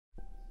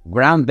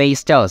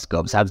Ground-based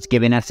telescopes have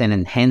given us an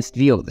enhanced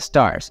view of the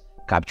stars,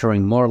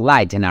 capturing more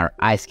light than our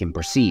eyes can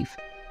perceive.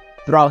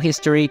 Throughout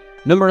history,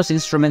 numerous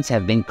instruments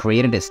have been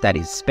created to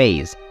study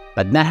space,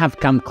 but none have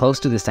come close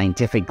to the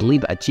scientific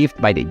leap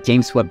achieved by the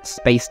James Webb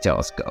Space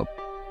Telescope.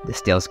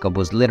 This telescope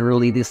was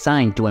literally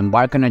designed to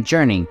embark on a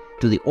journey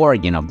to the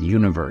origin of the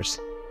universe,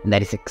 and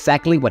that is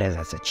exactly what it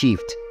has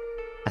achieved.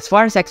 As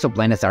far as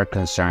exoplanets are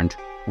concerned,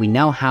 we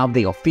now have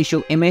the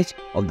official image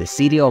of the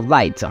City of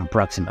Lights on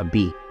Proxima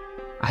b,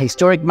 a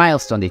historic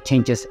milestone that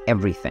changes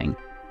everything.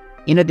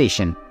 In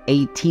addition,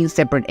 18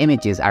 separate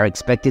images are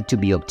expected to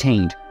be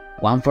obtained,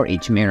 one for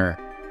each mirror.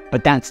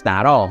 But that's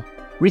not all.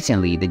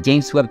 Recently, the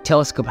James Webb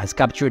Telescope has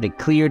captured the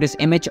clearest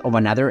image of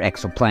another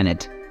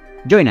exoplanet.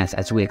 Join us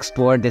as we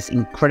explore this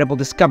incredible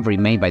discovery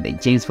made by the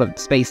James Webb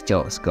Space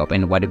Telescope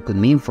and what it could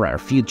mean for our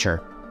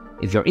future.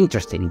 If you're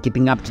interested in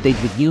keeping up to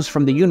date with news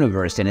from the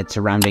universe and its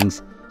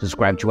surroundings,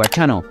 subscribe to our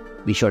channel,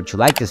 be sure to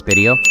like this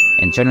video,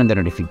 and turn on the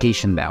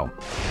notification bell.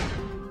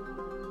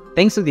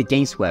 Thanks to the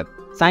James Webb,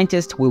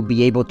 scientists will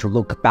be able to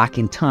look back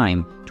in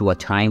time to a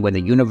time when the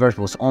universe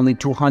was only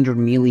 200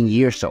 million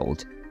years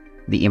old.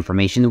 The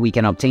information we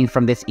can obtain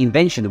from this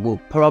invention will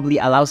probably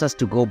allow us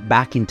to go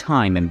back in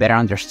time and better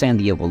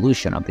understand the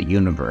evolution of the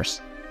universe.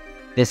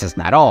 This is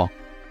not all.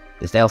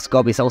 The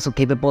telescope is also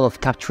capable of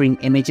capturing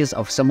images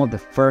of some of the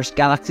first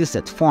galaxies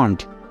that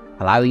formed,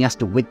 allowing us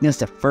to witness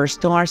the first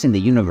stars in the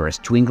universe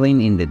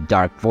twinkling in the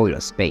dark void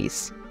of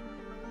space.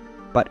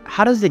 But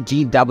how does the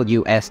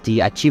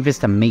GWST achieve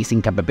its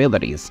amazing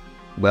capabilities?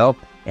 Well,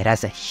 it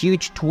has a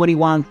huge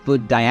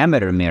 21-foot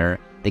diameter mirror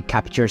that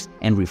captures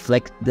and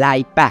reflects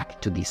light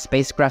back to the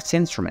spacecraft's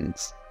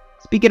instruments.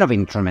 Speaking of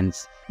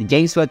instruments, the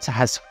James Webb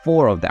has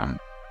 4 of them,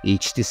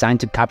 each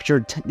designed to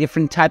capture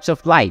different types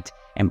of light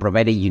and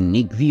provide a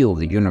unique view of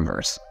the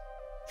universe.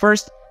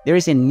 First, there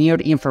is a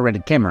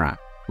near-infrared camera,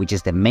 which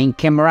is the main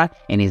camera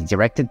and is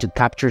directed to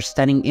capture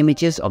stunning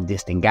images of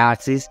distant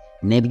galaxies,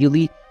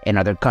 nebulae, and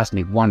other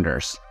cosmic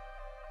wonders.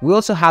 We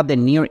also have the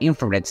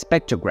near-infrared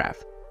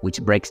spectrograph,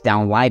 which breaks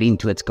down light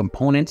into its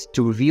components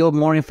to reveal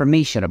more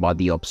information about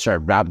the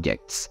observed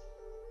objects.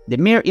 The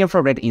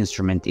near-infrared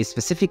instrument is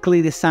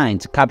specifically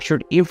designed to capture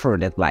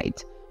infrared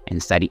light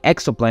and study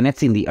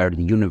exoplanets in the Earth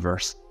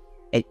universe,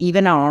 and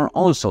even our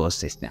own solar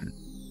system.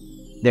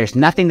 There's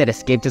nothing that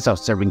escapes its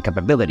observing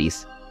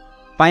capabilities.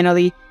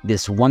 Finally,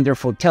 this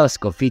wonderful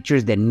telescope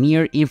features the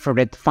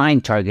near-infrared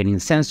fine targeting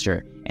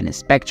sensor and a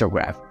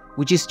spectrograph,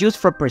 which is used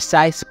for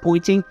precise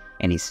pointing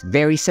and is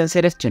very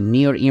sensitive to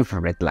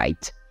near-infrared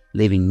light,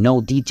 leaving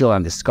no detail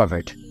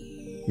undiscovered.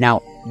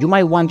 Now, you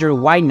might wonder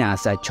why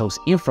NASA chose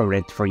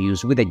infrared for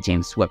use with the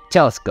James Webb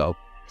Telescope,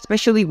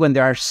 especially when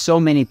there are so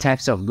many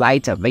types of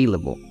light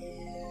available.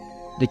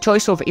 The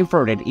choice of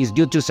infrared is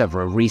due to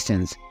several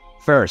reasons.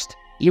 First,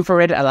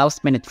 infrared allows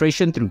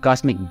penetration through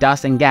cosmic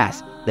dust and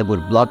gas that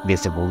would block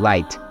visible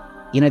light.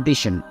 In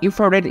addition,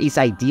 infrared is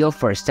ideal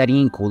for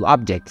studying cool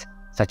objects,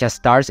 such as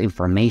stars in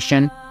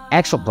formation,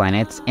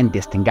 exoplanets, and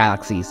distant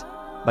galaxies.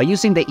 By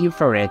using the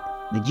infrared,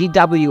 the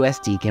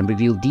GWST can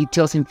reveal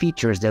details and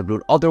features that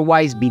would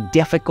otherwise be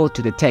difficult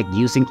to detect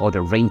using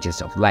other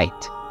ranges of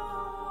light.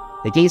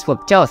 The James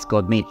Webb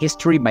Telescope made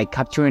history by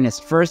capturing its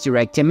first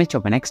direct image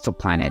of an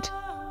exoplanet.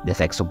 This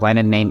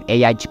exoplanet, named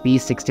AHB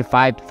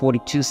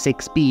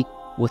 65426b,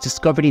 was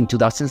discovered in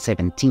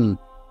 2017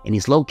 and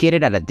is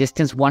located at a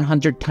distance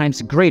 100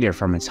 times greater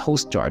from its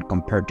host star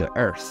compared to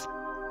Earth.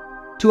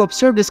 To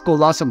observe this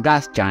colossal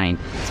gas giant,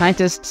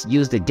 scientists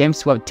used the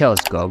James Webb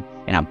Telescope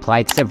and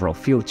applied several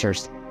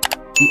filters.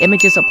 The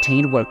images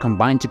obtained were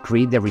combined to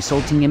create the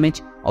resulting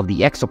image of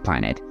the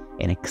exoplanet,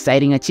 an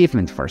exciting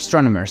achievement for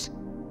astronomers.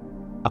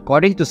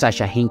 According to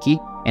Sasha Hinkie,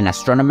 an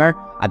astronomer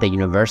at the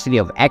University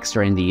of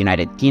Exeter in the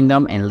United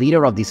Kingdom and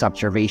leader of these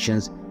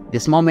observations,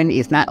 this moment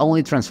is not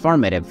only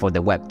transformative for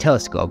the Webb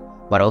Telescope,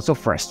 but also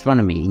for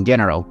astronomy in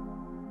general.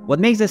 What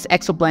makes this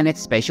exoplanet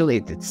special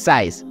is its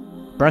size,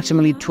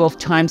 approximately 12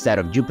 times that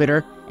of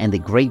Jupiter, and the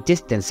great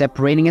distance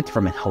separating it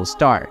from its host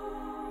star.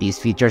 These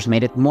features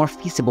made it more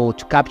feasible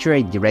to capture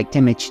a direct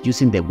image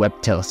using the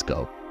Webb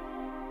Telescope.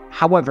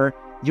 However,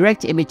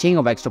 direct imaging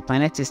of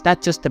exoplanets is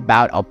not just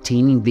about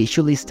obtaining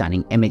visually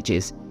stunning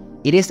images.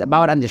 It is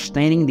about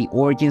understanding the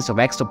origins of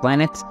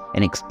exoplanets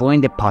and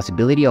exploring the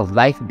possibility of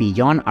life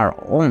beyond our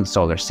own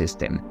solar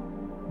system.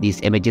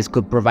 These images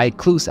could provide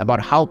clues about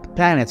how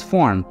planets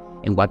form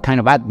and what kind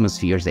of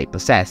atmospheres they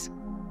possess.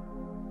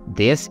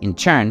 This, in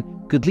turn,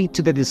 could lead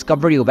to the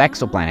discovery of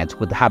exoplanets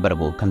with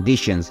habitable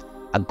conditions,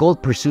 a goal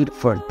pursued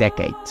for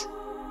decades.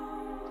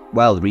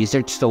 While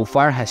research so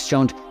far has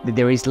shown that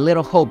there is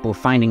little hope of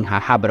finding a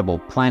habitable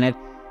planet,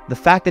 the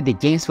fact that the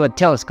James Webb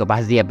Telescope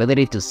has the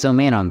ability to zoom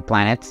in on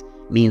planets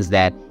means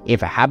that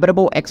if a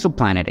habitable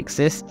exoplanet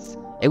exists,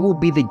 it will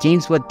be the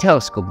James Webb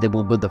Telescope that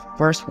will be the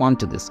first one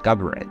to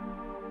discover it.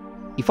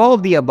 If all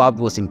of the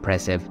above was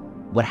impressive,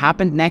 what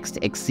happened next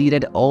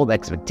exceeded all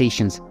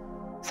expectations.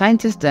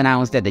 Scientists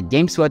announced that the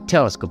James Webb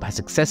Telescope has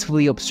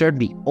successfully observed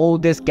the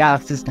oldest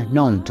galaxies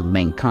known to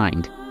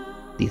mankind.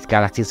 These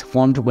galaxies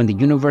formed when the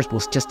universe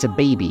was just a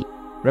baby,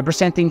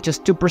 representing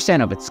just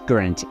 2% of its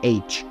current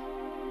age.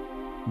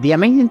 The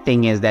amazing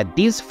thing is that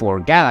these 4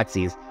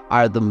 galaxies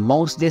are the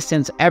most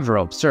distant ever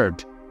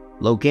observed,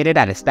 located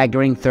at a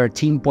staggering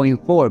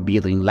 13.4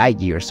 billion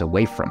light-years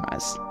away from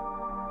us.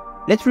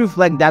 Let's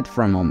reflect that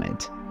for a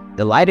moment.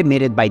 The light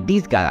emitted by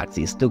these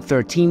galaxies took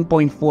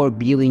 13.4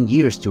 billion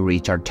years to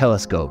reach our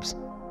telescopes.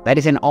 That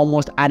is an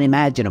almost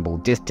unimaginable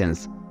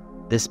distance.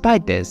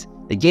 Despite this,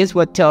 the James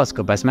Webb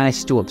Telescope has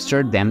managed to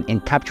observe them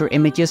and capture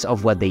images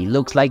of what they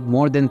looked like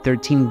more than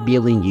 13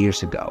 billion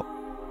years ago.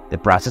 The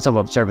process of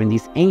observing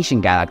these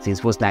ancient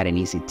galaxies was not an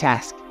easy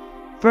task.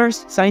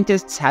 First,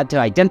 scientists had to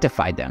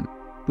identify them,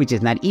 which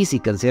is not easy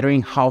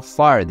considering how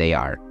far they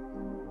are.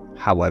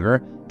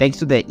 However, thanks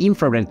to the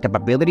infrared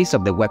capabilities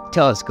of the Webb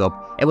Telescope,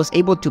 it was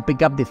able to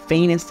pick up the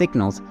faintest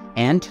signals,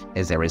 and,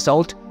 as a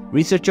result,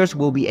 researchers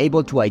will be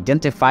able to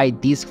identify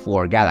these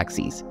 4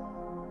 galaxies.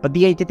 But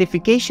the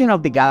identification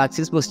of the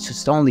galaxies was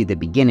just only the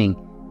beginning.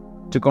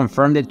 To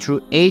confirm the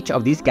true age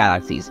of these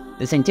galaxies,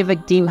 the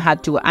scientific team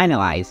had to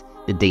analyze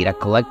the data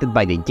collected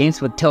by the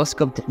James Webb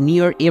Telescope's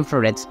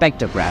near-infrared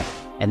spectrograph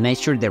and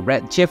measure the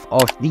redshift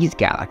of these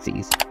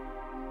galaxies.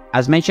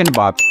 As mentioned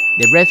above,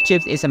 the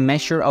redshift is a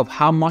measure of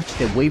how much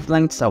the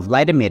wavelengths of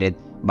light emitted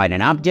by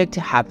an object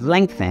have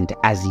lengthened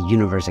as the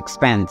universe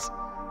expands.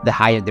 The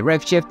higher the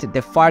redshift,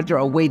 the farther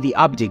away the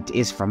object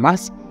is from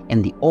us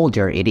and the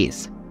older it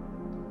is.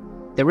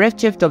 The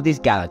redshift of these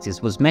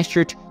galaxies was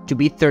measured to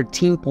be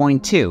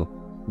 13.2,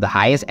 the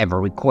highest ever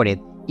recorded,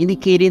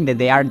 indicating that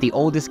they are the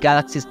oldest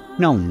galaxies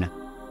known.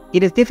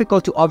 It is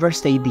difficult to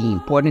overstate the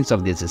importance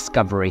of this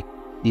discovery.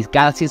 These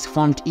galaxies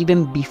formed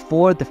even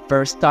before the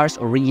first stars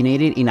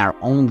originated in our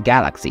own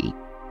galaxy.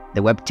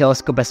 The Webb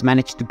Telescope has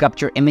managed to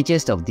capture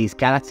images of these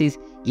galaxies,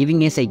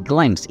 giving us a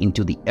glimpse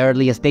into the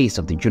earliest days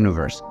of the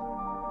universe.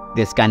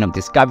 This kind of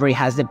discovery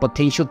has the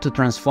potential to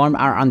transform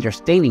our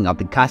understanding of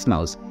the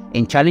cosmos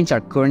and challenge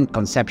our current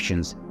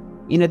conceptions.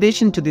 In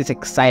addition to this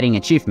exciting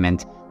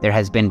achievement, there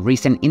has been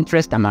recent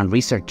interest among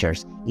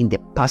researchers in the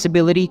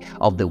possibility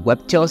of the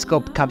Webb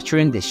Telescope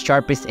capturing the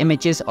sharpest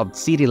images of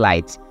city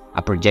lights,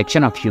 a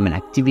projection of human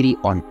activity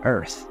on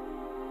Earth.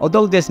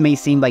 Although this may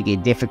seem like a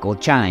difficult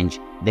challenge,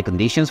 the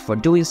conditions for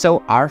doing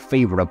so are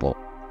favorable.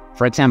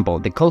 For example,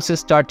 the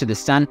closest star to the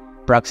Sun,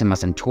 Proxima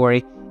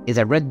Centauri, is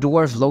a red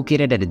dwarf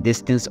located at a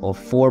distance of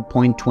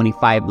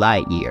 4.25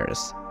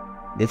 light-years.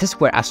 This is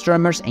where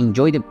astronomers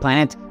enjoy the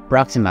planet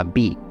Proxima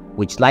b,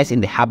 which lies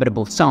in the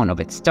habitable zone of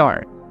its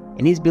star,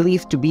 and is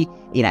believed to be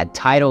in a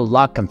tidal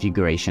lock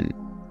configuration,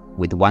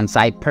 with one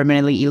side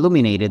permanently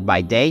illuminated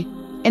by day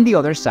and the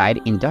other side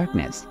in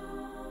darkness.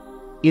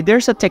 If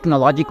there's a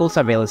technological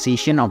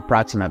civilization on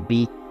Proxima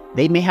b,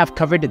 they may have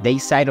covered the day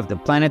side of the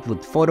planet with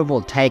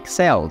photovoltaic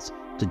cells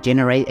to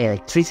generate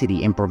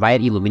electricity and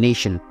provide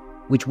illumination,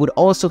 which would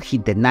also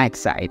heat the night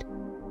side.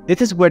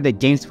 This is where the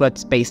James Webb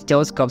Space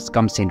Telescope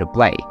comes into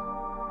play.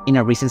 In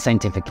a recent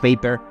scientific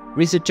paper,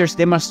 researchers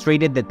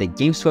demonstrated that the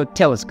James Webb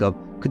Telescope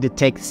could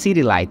detect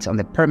city lights on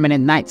the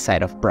permanent night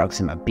side of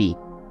Proxima b,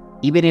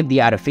 even if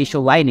the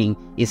artificial lighting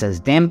is as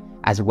dim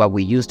as what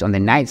we used on the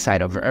night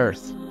side of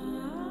Earth.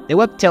 The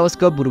Webb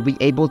Telescope would be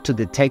able to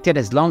detect it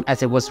as long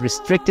as it was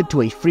restricted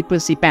to a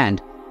frequency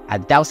band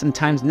 1,000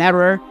 times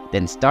narrower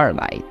than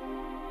starlight.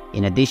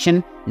 In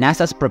addition,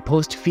 NASA's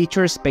proposed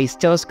future space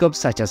telescopes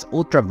such as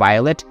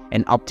ultraviolet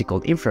and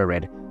optical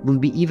infrared will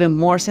be even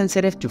more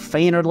sensitive to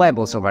fainter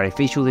levels of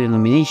artificial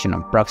illumination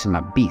on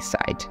Proxima b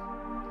side.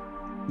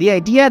 The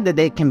idea that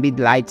there can be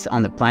lights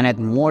on the planet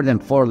more than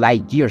 4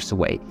 light-years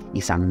away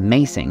is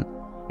amazing,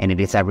 and it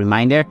is a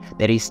reminder that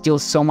there is still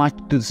so much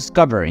to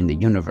discover in the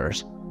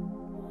universe.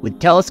 With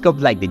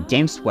telescopes like the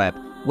James Webb,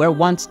 we're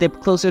one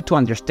step closer to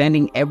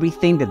understanding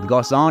everything that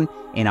goes on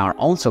in our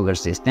own solar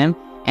system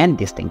and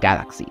distant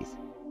galaxies.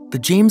 The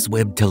James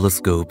Webb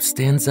Telescope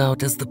stands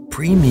out as the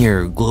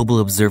premier global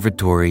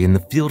observatory in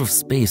the field of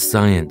space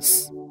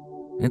science.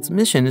 Its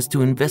mission is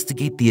to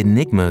investigate the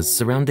enigmas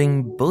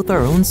surrounding both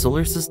our own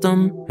solar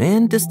system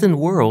and distant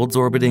worlds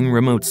orbiting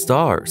remote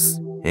stars,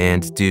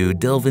 and to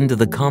delve into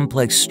the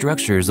complex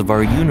structures of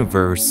our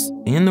universe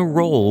and the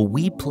role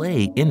we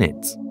play in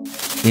it.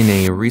 In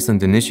a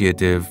recent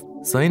initiative,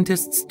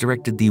 scientists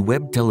directed the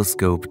Webb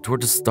Telescope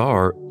toward a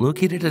star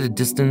located at a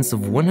distance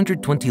of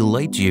 120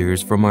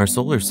 light-years from our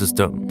solar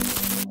system.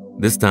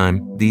 This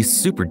time, the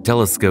super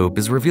telescope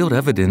has revealed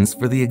evidence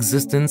for the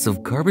existence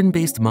of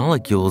carbon-based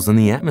molecules in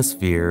the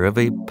atmosphere of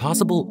a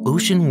possible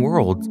ocean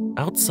world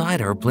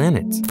outside our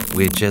planet,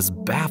 which has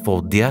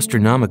baffled the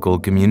astronomical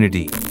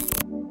community.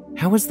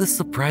 How is this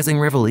surprising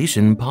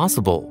revelation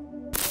possible?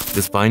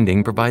 This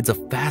finding provides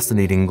a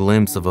fascinating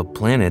glimpse of a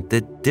planet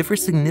that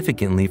differs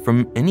significantly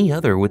from any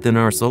other within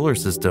our solar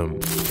system,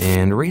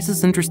 and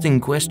raises interesting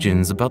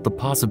questions about the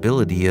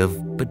possibility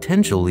of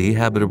potentially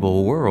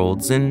habitable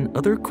worlds in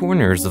other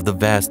corners of the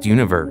vast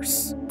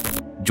universe.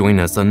 Join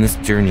us on this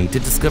journey to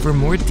discover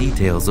more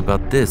details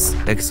about this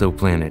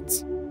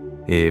exoplanet.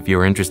 If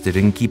you're interested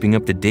in keeping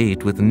up to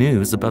date with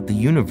news about the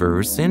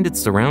universe and its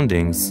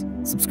surroundings,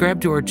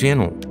 subscribe to our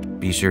channel.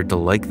 Be sure to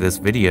like this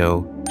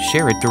video,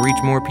 share it to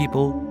reach more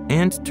people,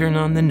 and turn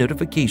on the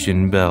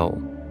notification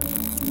bell.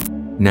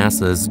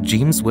 NASA's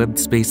James Webb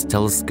Space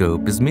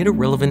Telescope has made a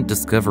relevant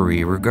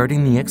discovery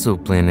regarding the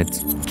exoplanet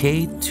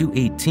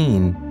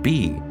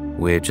K218b,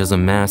 which has a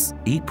mass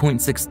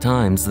 8.6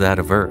 times that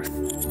of Earth.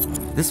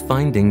 This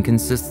finding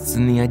consists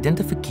in the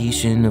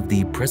identification of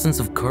the presence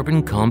of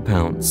carbon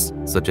compounds,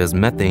 such as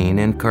methane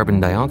and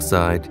carbon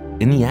dioxide,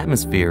 in the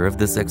atmosphere of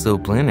this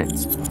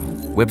exoplanet.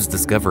 Webb's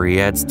discovery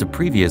adds to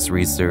previous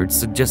research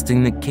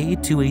suggesting that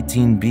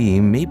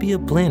K218b may be a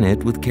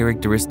planet with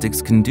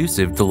characteristics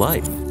conducive to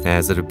life,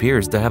 as it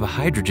appears to have a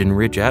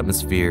hydrogen-rich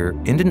atmosphere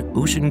and an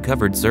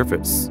ocean-covered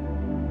surface.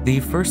 The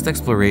first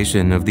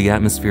exploration of the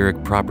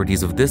atmospheric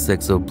properties of this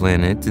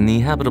exoplanet in the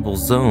habitable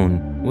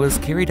zone was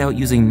carried out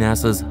using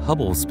NASA's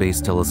Hubble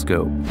Space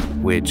Telescope,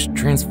 which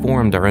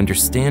transformed our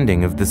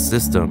understanding of this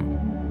system.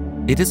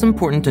 It is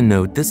important to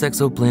note this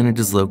exoplanet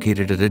is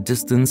located at a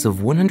distance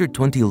of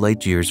 120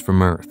 light-years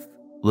from Earth,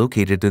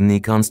 located in the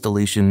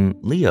constellation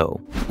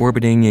Leo,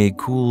 orbiting a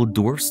cool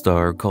dwarf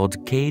star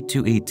called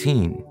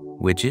K218,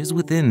 which is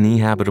within the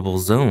habitable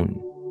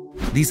zone.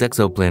 These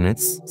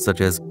exoplanets,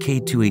 such as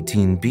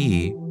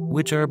K218b,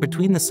 which are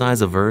between the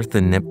size of Earth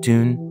and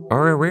Neptune,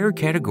 are a rare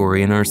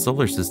category in our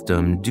solar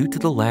system due to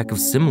the lack of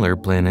similar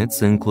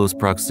planets in close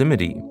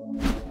proximity.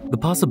 The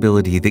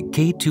possibility that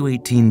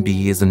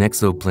K218b is an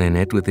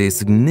exoplanet with a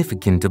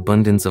significant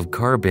abundance of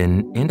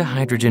carbon and a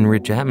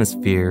hydrogen-rich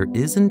atmosphere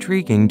is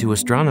intriguing to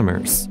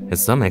astronomers,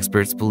 as some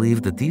experts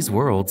believe that these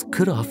worlds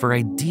could offer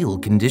ideal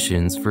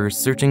conditions for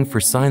searching for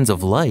signs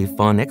of life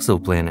on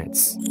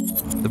exoplanets.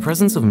 The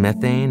presence of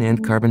methane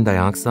and carbon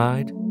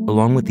dioxide,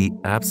 along with the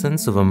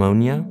absence of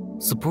ammonia,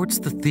 supports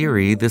the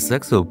theory this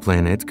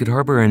exoplanet could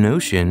harbor an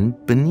ocean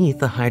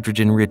beneath a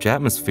hydrogen-rich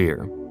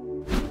atmosphere.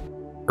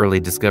 Early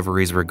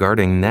discoveries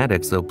regarding that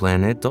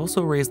exoplanet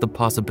also raise the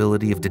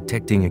possibility of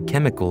detecting a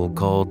chemical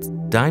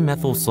called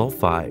dimethyl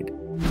sulfide.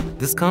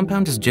 This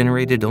compound is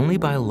generated only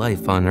by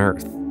life on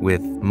Earth,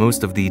 with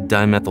most of the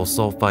dimethyl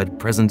sulfide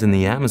present in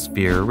the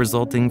atmosphere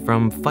resulting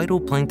from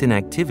phytoplankton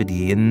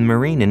activity in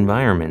marine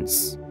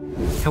environments.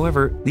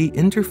 However, the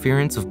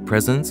interference of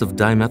presence of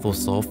dimethyl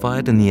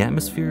sulfide in the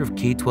atmosphere of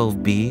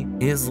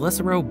K12b is less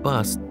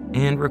robust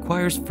and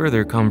requires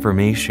further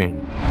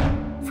confirmation.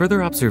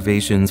 Further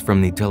observations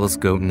from the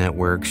telescope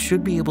network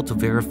should be able to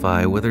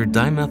verify whether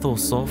dimethyl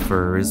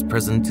sulfur is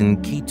present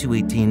in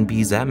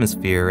K218b's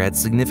atmosphere at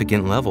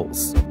significant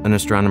levels, an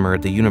astronomer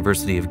at the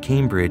University of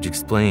Cambridge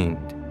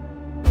explained.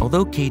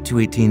 Although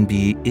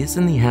K218b is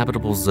in the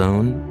habitable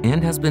zone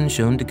and has been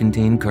shown to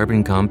contain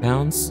carbon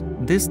compounds,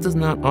 this does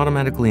not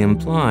automatically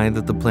imply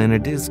that the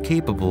planet is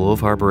capable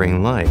of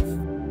harboring life.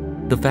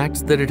 The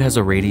fact that it has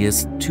a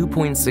radius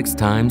 2.6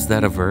 times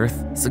that of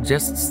Earth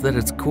suggests that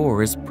its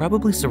core is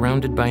probably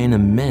surrounded by an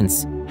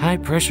immense,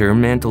 high-pressure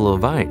mantle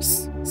of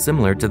ice,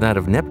 similar to that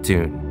of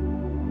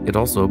Neptune. It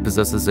also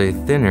possesses a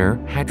thinner,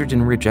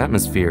 hydrogen-rich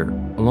atmosphere,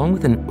 along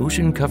with an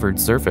ocean-covered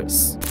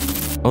surface.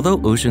 Although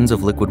oceans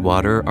of liquid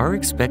water are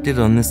expected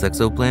on this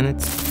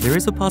exoplanet, there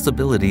is a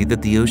possibility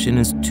that the ocean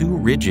is too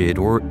rigid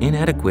or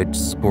inadequate to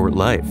support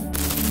life.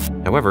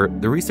 However,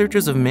 the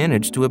researchers have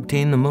managed to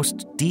obtain the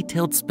most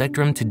detailed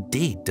spectrum to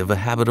date of a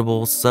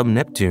habitable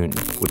sub-Neptune,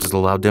 which has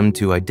allowed them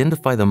to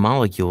identify the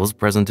molecules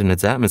present in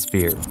its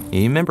atmosphere,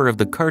 a member of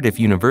the Cardiff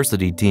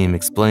University team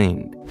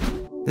explained.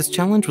 This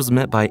challenge was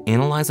met by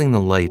analyzing the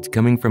light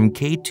coming from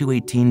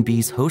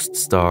K218b's host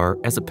star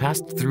as it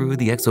passed through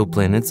the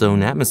exoplanet's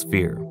own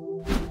atmosphere.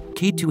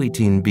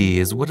 K218b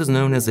is what is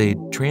known as a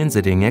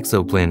transiting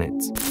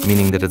exoplanet,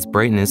 meaning that its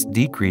brightness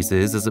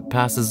decreases as it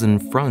passes in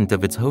front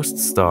of its host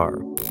star.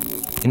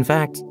 In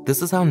fact,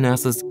 this is how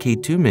NASA's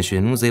K2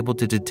 mission was able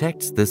to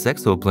detect this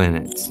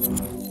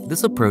exoplanet.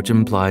 This approach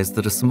implies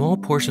that a small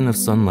portion of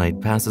sunlight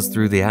passes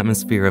through the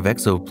atmosphere of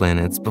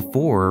exoplanets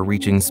before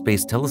reaching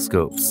space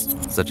telescopes,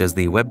 such as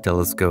the Webb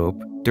Telescope,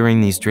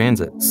 during these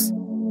transits.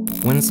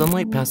 When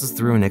sunlight passes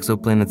through an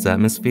exoplanet's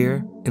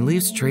atmosphere, it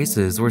leaves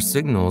traces or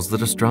signals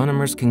that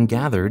astronomers can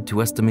gather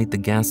to estimate the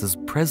gases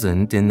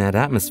present in that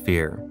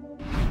atmosphere.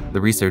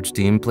 The research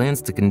team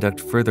plans to conduct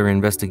further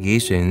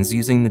investigations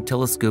using the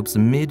telescope's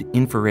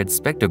mid-infrared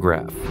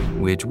spectrograph,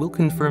 which will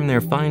confirm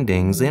their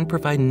findings and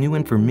provide new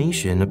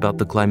information about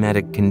the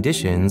climatic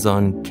conditions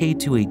on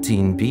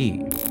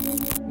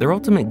K218b. Their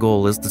ultimate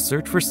goal is to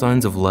search for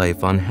signs of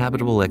life on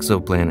habitable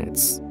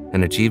exoplanets,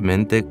 an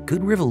achievement that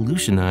could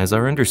revolutionize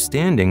our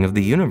understanding of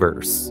the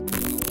universe.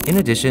 In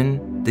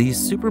addition, the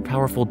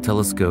super-powerful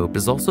telescope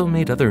has also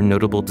made other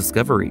notable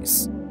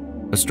discoveries.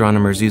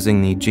 Astronomers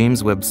using the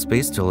James Webb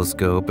Space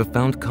Telescope have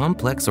found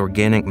complex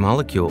organic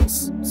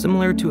molecules,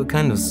 similar to a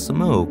kind of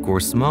smoke or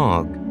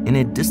smog, in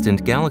a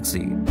distant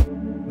galaxy.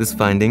 This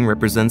finding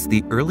represents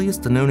the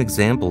earliest known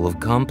example of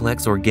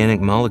complex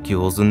organic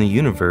molecules in the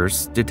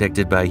universe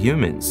detected by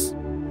humans.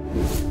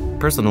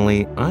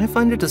 Personally, I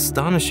find it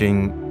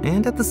astonishing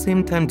and at the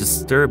same time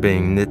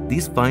disturbing that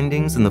these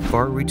findings in the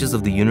far reaches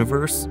of the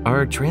universe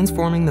are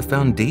transforming the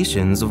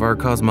foundations of our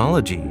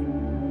cosmology.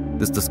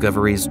 This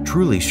discovery is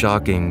truly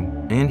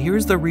shocking, and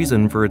here's the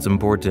reason for its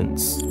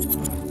importance.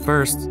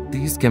 First,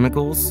 these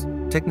chemicals,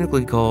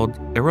 technically called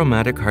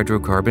aromatic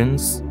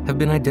hydrocarbons, have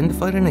been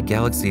identified in a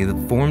galaxy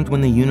that formed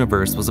when the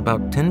universe was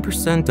about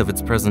 10% of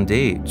its present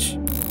age.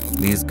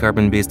 These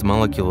carbon-based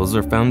molecules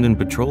are found in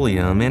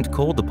petroleum and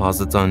coal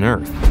deposits on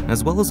Earth,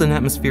 as well as in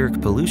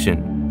atmospheric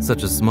pollution,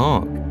 such as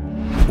smog.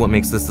 What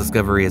makes this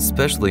discovery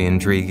especially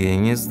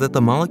intriguing is that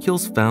the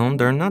molecules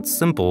found are not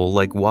simple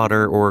like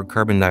water or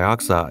carbon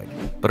dioxide,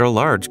 but are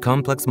large,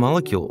 complex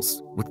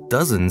molecules with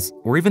dozens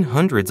or even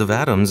hundreds of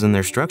atoms in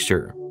their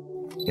structure.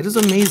 It is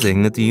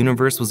amazing that the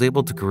universe was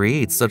able to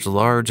create such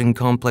large and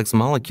complex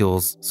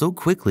molecules so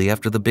quickly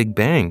after the Big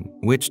Bang,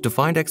 which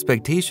defied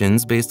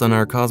expectations based on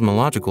our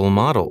cosmological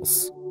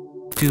models.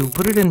 To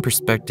put it in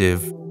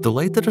perspective, the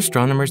light that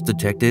astronomers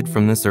detected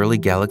from this early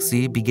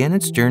galaxy began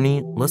its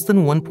journey less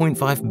than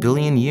 1.5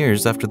 billion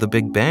years after the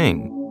Big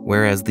Bang,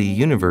 whereas the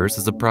universe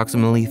is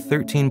approximately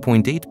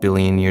 13.8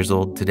 billion years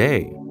old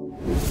today.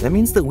 That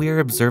means that we are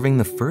observing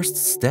the first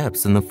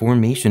steps in the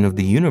formation of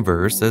the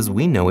universe as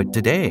we know it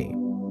today.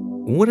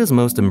 What is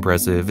most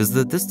impressive is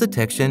that this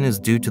detection is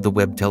due to the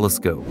Webb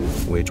Telescope,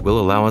 which will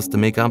allow us to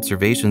make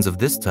observations of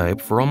this type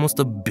for almost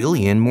a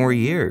billion more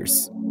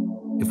years.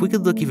 If we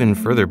could look even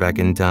further back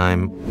in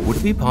time, would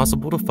it be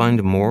possible to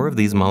find more of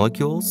these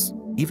molecules,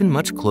 even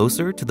much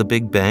closer to the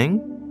Big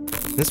Bang?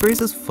 This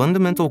raises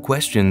fundamental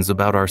questions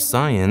about our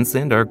science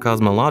and our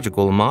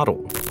cosmological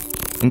model.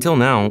 Until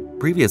now,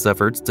 previous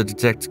efforts to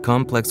detect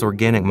complex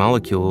organic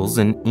molecules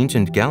in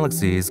ancient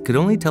galaxies could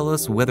only tell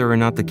us whether or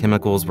not the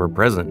chemicals were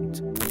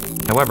present.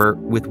 However,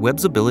 with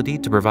Webb's ability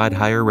to provide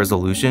higher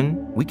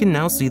resolution, we can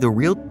now see the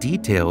real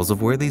details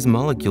of where these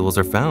molecules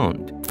are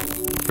found.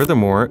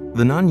 Furthermore,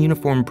 the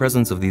non-uniform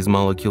presence of these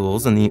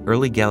molecules in the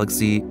early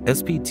galaxy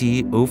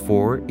SPT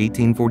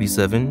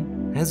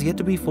 04-1847 has yet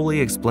to be fully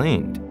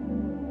explained.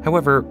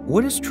 However,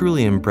 what is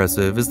truly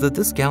impressive is that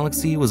this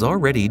galaxy was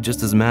already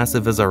just as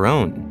massive as our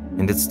own,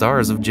 and its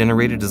stars have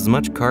generated as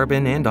much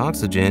carbon and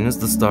oxygen as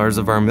the stars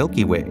of our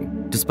Milky Way,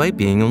 despite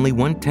being only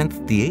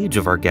 1/10 the age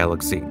of our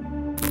galaxy.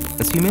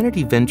 As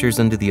humanity ventures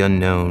into the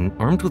unknown,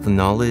 armed with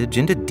knowledge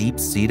and a deep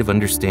seed of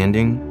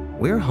understanding,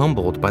 we are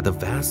humbled by the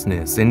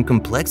vastness and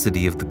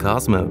complexity of the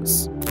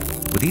cosmos.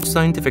 With each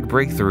scientific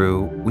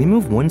breakthrough, we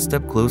move one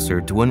step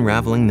closer to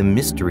unraveling the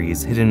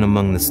mysteries hidden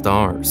among the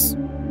stars.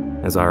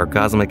 As our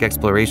cosmic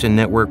exploration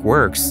network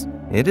works,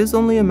 it is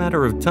only a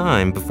matter of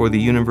time before the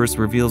universe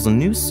reveals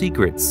new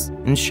secrets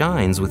and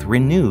shines with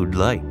renewed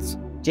light.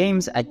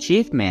 James'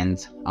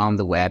 achievements on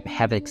the Webb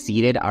have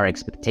exceeded our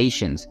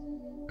expectations,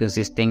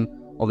 consisting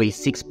of a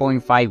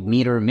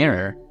 6.5-meter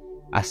mirror,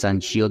 a sun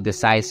shield the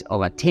size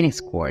of a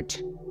tennis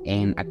court,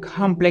 and a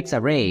complex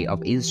array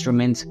of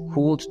instruments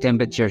cooled to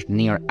temperatures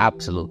near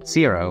absolute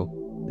zero.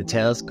 The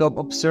telescope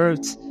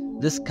observes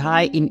the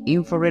sky in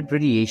infrared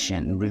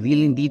radiation,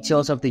 revealing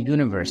details of the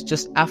universe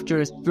just after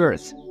its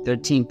birth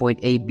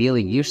 13.8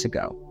 billion years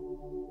ago.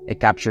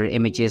 It captured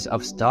images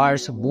of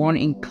stars born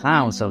in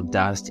clouds of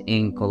dust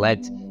and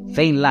collect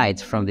faint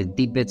lights from the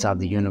deepest of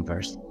the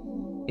universe,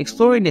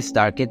 exploring its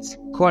darkest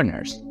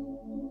corners.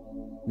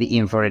 The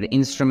infrared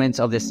instruments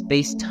of the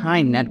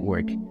space-time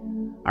network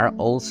are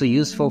also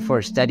useful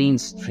for studying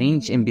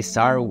strange and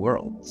bizarre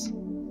worlds.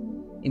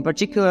 In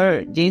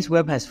particular, James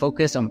Webb has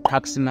focused on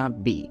Proxima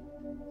b,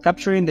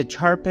 capturing the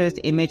sharpest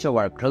image of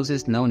our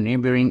closest known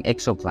neighboring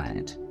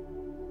exoplanet.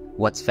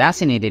 What's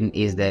fascinating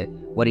is that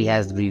what it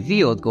has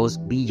revealed goes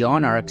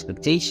beyond our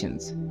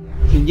expectations.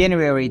 In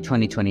January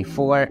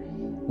 2024,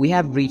 we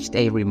have reached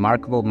a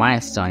remarkable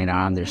milestone in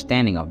our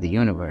understanding of the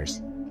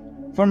universe.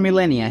 For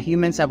millennia,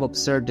 humans have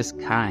observed the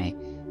sky,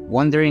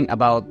 wondering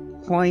about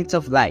points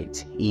of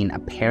light in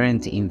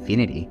apparent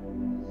infinity.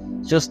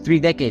 Just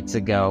 3 decades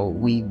ago,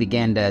 we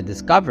began to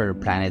discover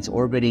planets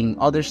orbiting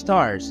other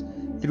stars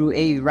through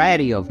a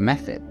variety of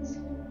methods.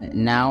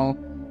 Now,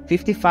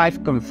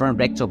 55 confirmed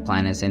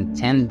exoplanets and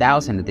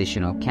 10,000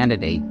 additional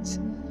candidates.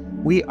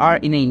 We are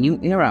in a new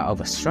era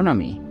of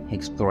astronomy,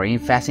 exploring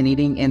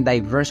fascinating and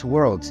diverse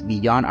worlds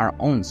beyond our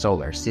own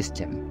solar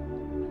system.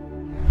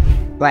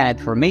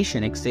 Planet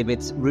formation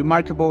exhibits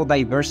remarkable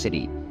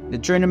diversity,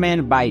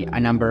 determined by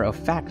a number of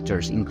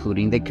factors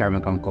including the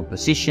chemical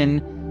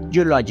composition,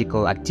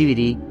 geological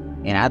activity,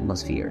 and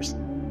atmospheres.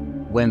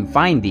 When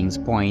findings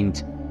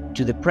point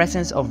to the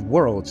presence of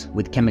worlds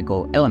with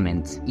chemical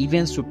elements,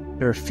 even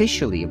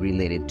superficially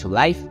related to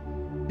life,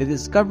 the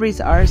discoveries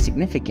are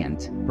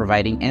significant,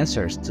 providing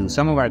answers to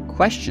some of our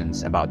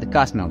questions about the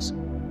cosmos.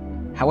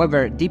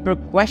 However, deeper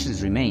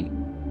questions remain.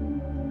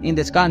 In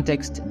this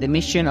context, the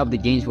mission of the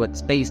James Webb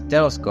Space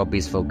Telescope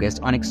is focused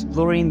on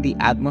exploring the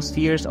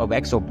atmospheres of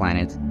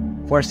exoplanets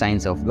for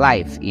signs of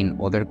life in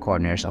other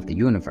corners of the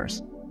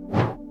universe.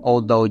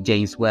 Although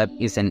James Webb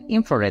is an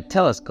infrared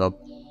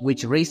telescope,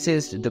 which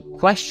raises the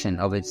question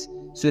of its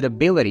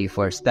suitability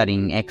for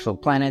studying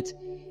exoplanets,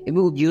 it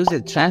will use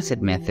the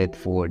transit method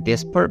for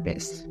this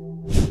purpose.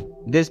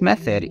 This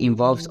method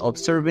involves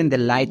observing the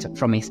light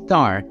from a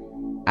star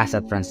as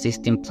a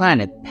transiting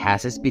planet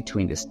passes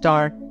between the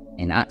star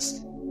and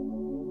us.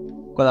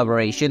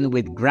 Collaboration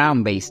with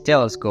ground-based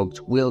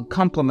telescopes will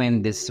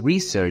complement this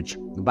research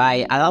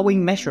by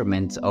allowing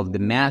measurements of the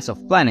mass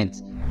of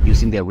planets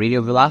using the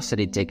radio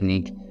velocity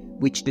technique,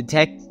 which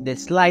detects the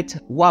slight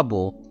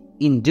wobble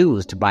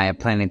induced by a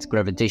planet's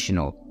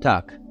gravitational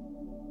tug.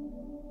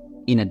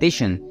 In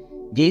addition,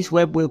 James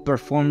Webb will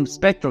perform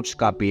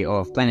spectroscopy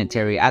of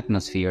planetary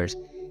atmospheres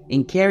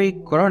and carry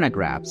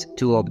coronagraphs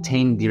to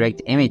obtain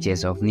direct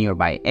images of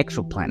nearby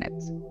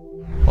exoplanets.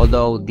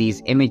 Although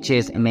these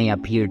images may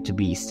appear to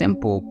be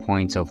simple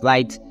points of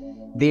light,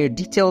 their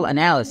detailed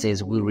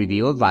analysis will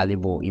reveal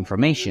valuable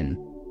information,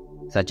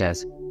 such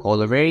as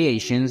color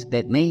variations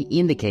that may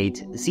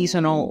indicate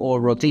seasonal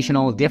or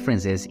rotational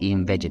differences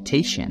in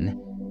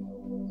vegetation.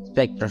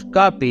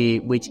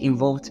 Spectroscopy, which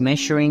involves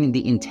measuring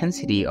the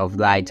intensity of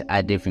light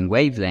at different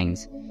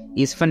wavelengths,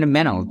 is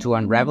fundamental to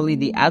unraveling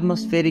the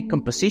atmospheric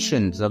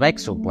compositions of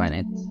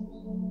exoplanets.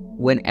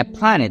 When a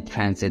planet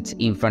transits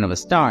in front of a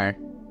star,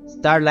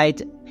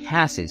 starlight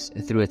passes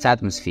through its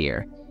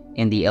atmosphere,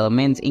 and the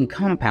elements and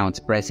compounds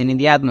present in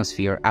the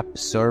atmosphere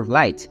absorb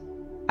light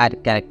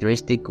at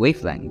characteristic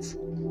wavelengths.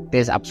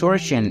 This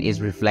absorption is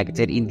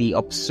reflected in the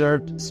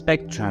observed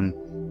spectrum,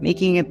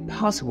 making it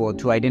possible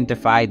to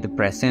identify the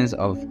presence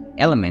of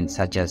elements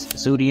such as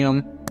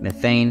sodium,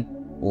 methane,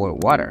 or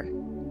water.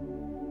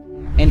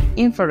 An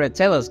infrared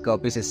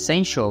telescope is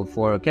essential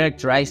for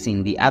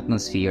characterizing the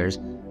atmospheres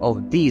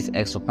of these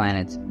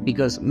exoplanets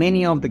because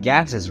many of the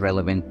gases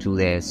relevant to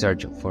the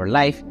search for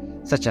life,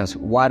 such as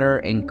water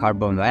and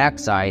carbon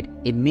dioxide,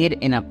 emit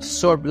and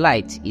absorb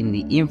light in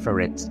the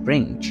infrared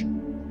range.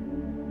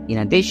 In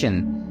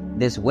addition,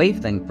 this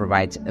wavelength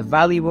provides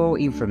valuable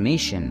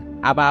information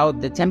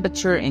about the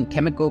temperature and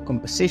chemical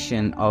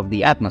composition of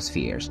the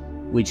atmospheres,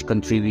 which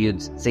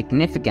contributes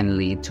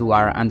significantly to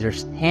our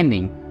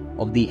understanding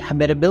of the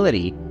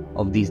habitability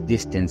of these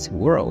distant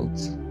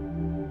worlds.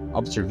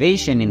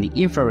 Observation in the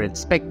infrared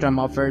spectrum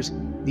offers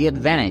the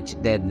advantage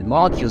that the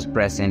molecules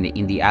present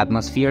in the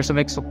atmospheres of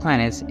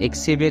exoplanets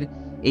exhibit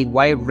a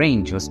wide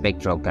range of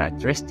spectral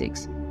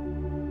characteristics.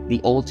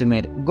 The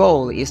ultimate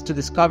goal is to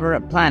discover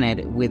a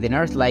planet with an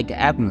Earth-like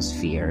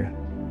atmosphere,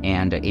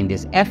 and in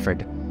this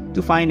effort,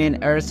 to find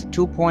an Earth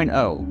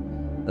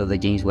 2.0, the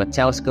James Webb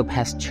Telescope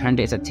has turned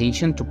its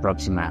attention to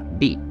Proxima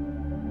b.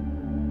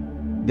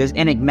 This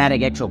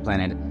enigmatic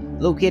exoplanet,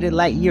 located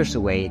light years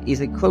away, is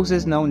the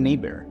closest known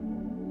neighbor.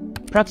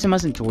 Proxima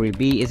Centauri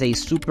b is a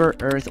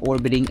super-Earth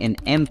orbiting an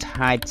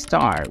M-type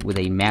star with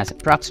a mass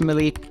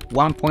approximately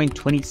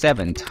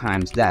 1.27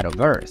 times that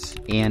of Earth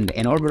and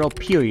an orbital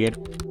period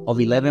of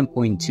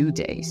 11.2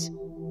 days.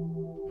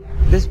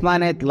 This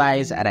planet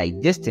lies at a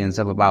distance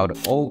of about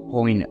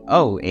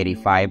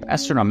 0.085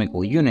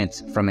 astronomical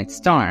units from its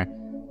star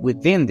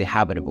within the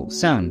habitable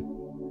zone.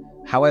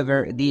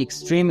 However, the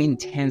extreme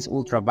intense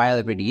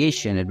ultraviolet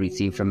radiation it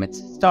receives from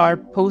its star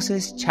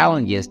poses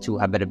challenges to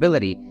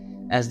habitability,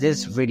 as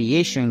this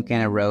radiation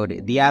can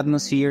erode the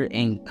atmosphere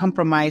and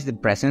compromise the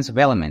presence of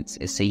elements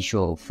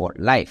essential for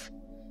life,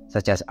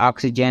 such as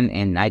oxygen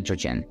and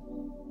nitrogen.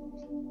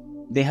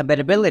 The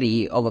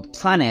habitability of a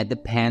planet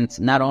depends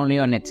not only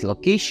on its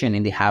location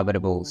in the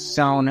habitable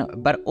zone,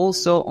 but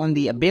also on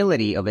the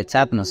ability of its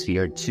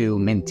atmosphere to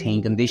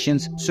maintain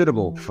conditions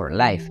suitable for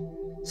life,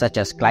 such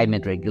as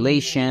climate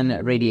regulation,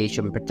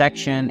 radiation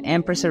protection,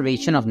 and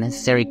preservation of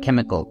necessary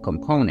chemical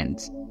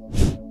components.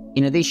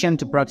 In addition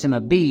to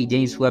Proxima b,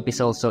 James Webb is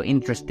also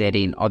interested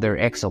in other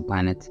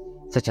exoplanets,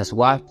 such as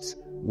WASP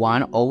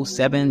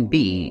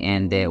 107b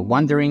and the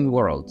Wandering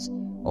Worlds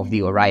of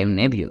the Orion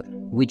Nebula,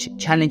 which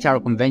challenge our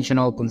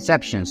conventional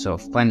conceptions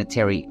of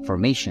planetary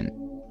formation.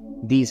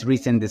 These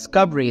recent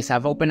discoveries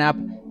have opened up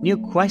new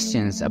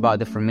questions about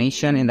the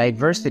formation and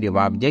diversity of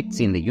objects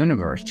in the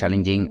universe,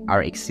 challenging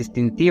our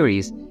existing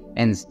theories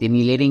and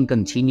stimulating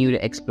continued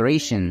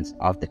explorations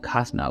of the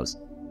cosmos.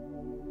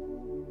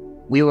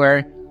 We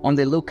were on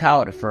the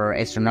lookout for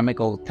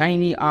astronomical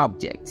tiny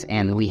objects,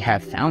 and we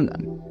have found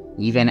them,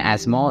 even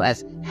as small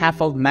as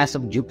half of mass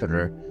of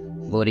Jupiter,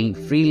 floating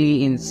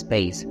freely in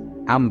space,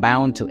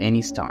 unbound to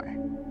any star.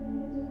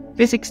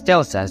 Physics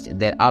tells us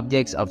that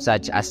objects of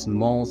such a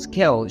small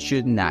scale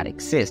should not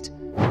exist,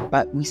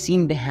 but we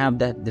seem to have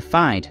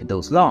defied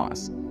those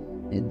laws.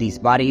 These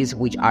bodies,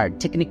 which are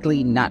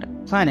technically not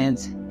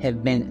planets,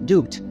 have been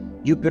duped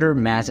Jupiter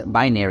mass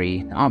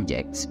binary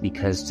objects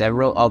because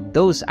several of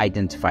those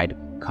identified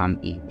come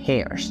in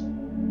pairs.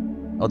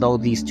 Although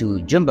these two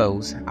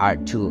jumbos are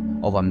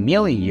 2 of 1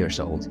 million years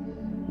old,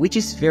 which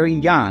is very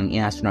young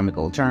in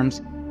astronomical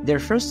terms, their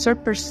first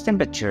surface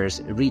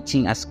temperatures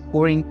reaching a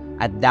scorching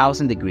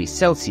 1,000 degrees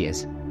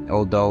Celsius,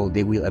 although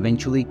they will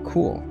eventually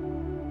cool.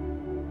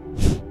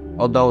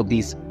 Although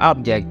these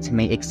objects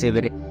may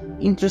exhibit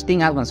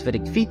interesting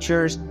atmospheric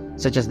features,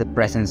 such as the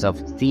presence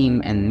of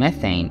steam and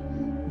methane,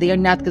 they are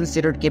not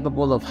considered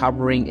capable of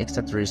harboring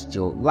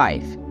extraterrestrial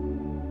life,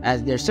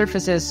 as their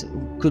surfaces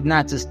could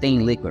not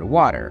sustain liquid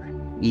water,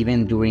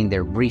 even during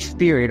their brief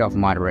period of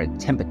moderate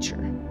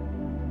temperature.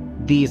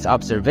 These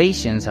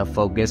observations have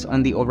focused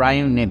on the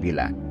Orion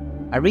Nebula,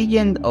 a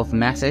region of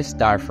massive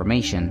star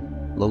formation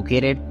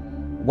located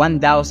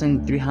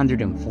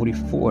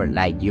 1,344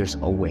 light-years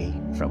away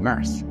from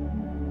Earth.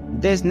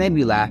 This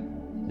nebula,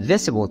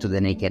 visible to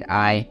the naked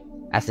eye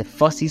as a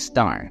fuzzy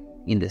star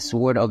in the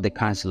sword of the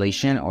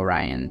constellation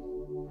Orion,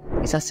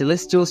 is a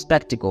celestial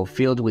spectacle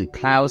filled with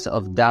clouds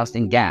of dust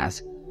and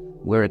gas,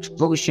 where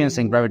explosions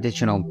and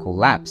gravitational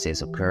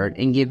collapses occurred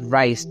and give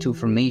rise to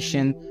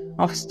formation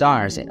of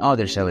stars and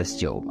other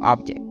celestial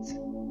objects.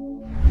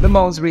 The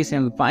most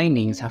recent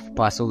findings have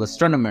puzzled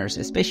astronomers,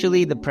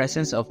 especially the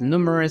presence of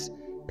numerous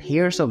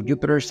pairs of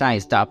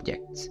Jupiter-sized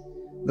objects.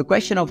 The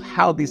question of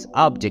how these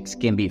objects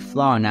can be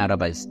flown out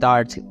of a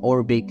star to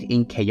orbit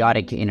in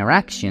chaotic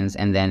interactions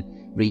and then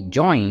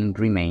rejoined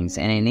remains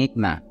an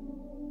enigma.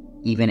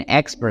 Even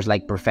experts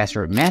like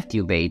Professor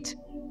Matthew Bates,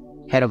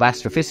 head of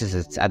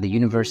astrophysics at the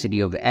University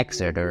of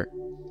Exeter,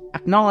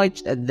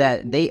 acknowledged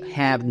that they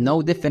have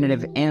no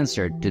definitive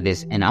answer to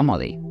this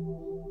anomaly.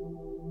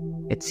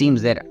 It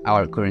seems that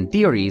our current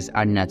theories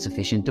are not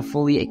sufficient to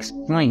fully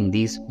explain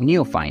these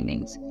new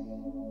findings.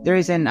 There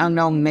is an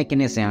unknown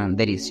mechanism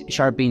that is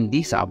shaping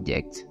these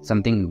objects,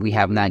 something we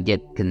have not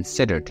yet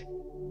considered.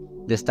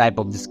 This type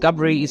of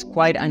discovery is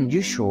quite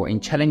unusual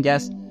and challenges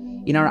us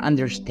in our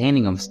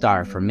understanding of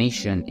star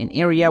formation, an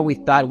area we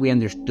thought we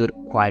understood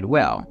quite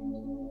well.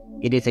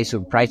 It is a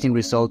surprising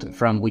result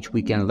from which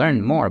we can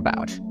learn more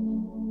about.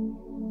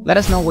 Let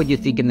us know what you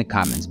think in the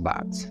comments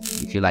box.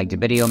 If you liked the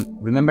video,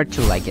 remember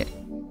to like it,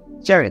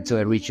 share it so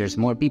it reaches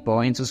more people,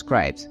 and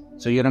subscribe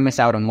so you don't miss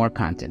out on more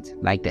content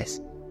like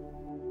this.